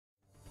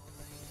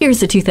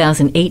Here's a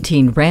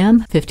 2018 Ram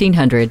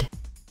 1500.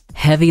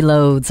 Heavy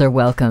loads are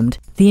welcomed,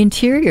 the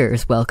interior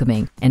is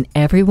welcoming, and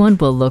everyone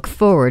will look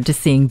forward to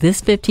seeing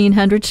this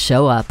 1500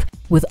 show up.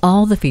 With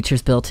all the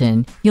features built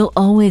in, you'll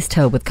always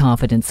tow with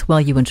confidence while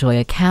you enjoy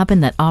a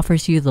cabin that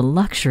offers you the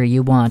luxury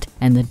you want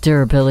and the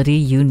durability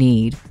you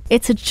need.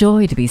 It's a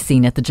joy to be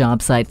seen at the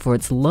job site for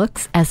its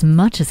looks as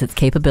much as its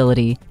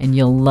capability, and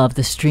you'll love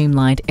the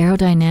streamlined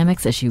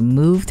aerodynamics as you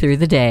move through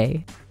the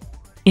day.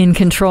 In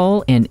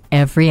control in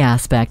every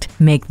aspect,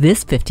 make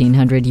this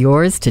 1500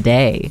 yours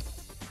today.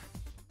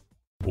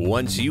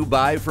 Once you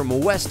buy from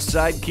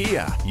Westside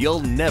Kia, you'll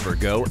never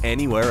go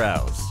anywhere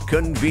else.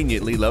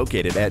 Conveniently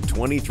located at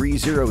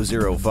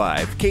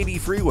 23005 Katy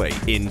Freeway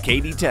in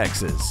Katy,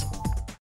 Texas.